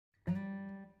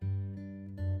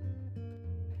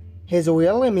His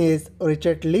real name is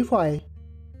Richard Li Fei.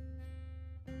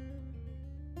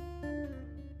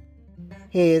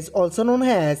 He is also known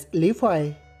as Li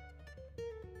Fei.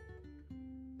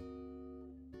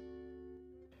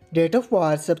 Date of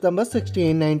birth September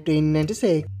 16,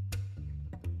 1996.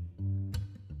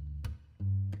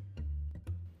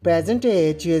 Present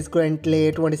age, he is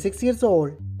currently 26 years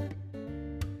old.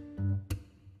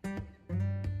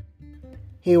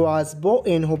 He was born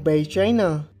in Hubei,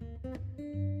 China.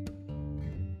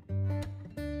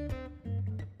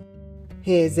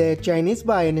 He is a Chinese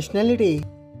by nationality.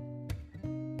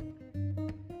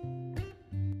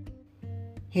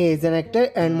 He is an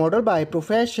actor and model by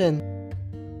profession.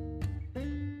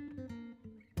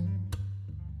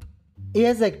 He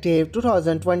is active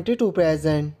 2020 to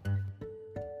present.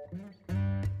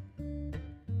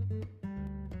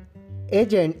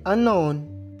 Agent unknown.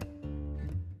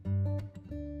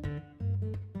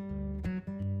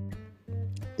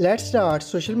 Let's start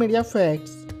social media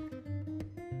facts.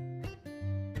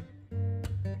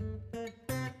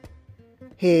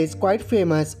 He is quite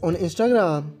famous on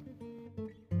Instagram.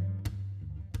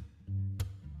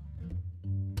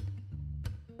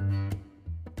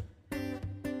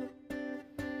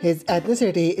 His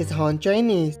ethnicity is Han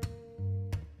Chinese.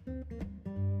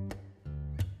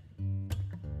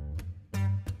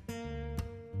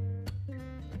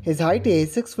 His height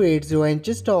is 6 feet 0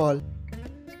 inches tall.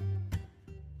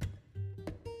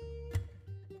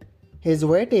 His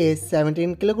weight is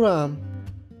 17 kg.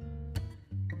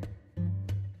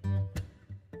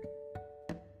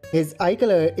 His eye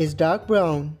color is dark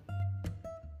brown.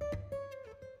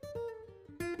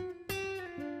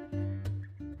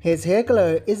 His hair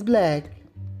color is black.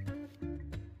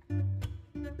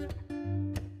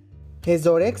 His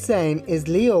zodiac sign is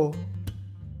Leo.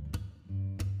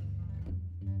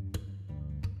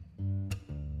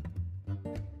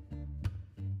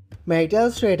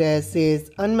 Marital status is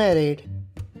unmarried.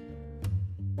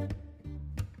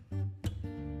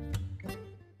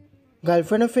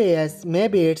 Girlfriend affairs,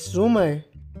 maybe it's rumor.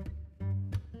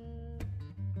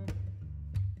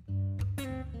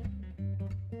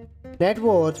 Net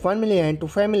worth $1 million to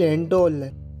 $5 million.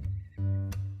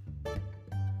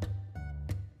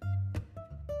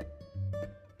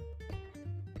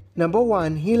 Number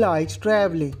 1. He likes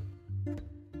traveling.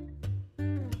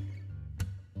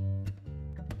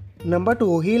 Number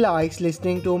 2. He likes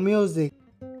listening to music.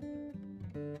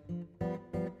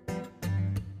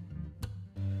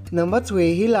 Number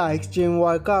 3. He likes gym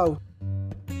workout.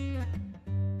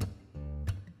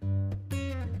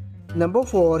 Number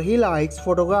 4. He likes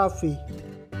photography.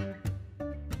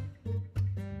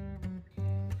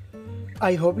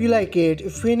 I hope you like it.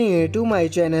 If you're new to my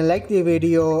channel, like the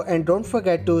video and don't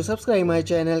forget to subscribe my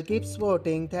channel. Keep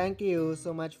supporting. Thank you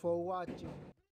so much for watching.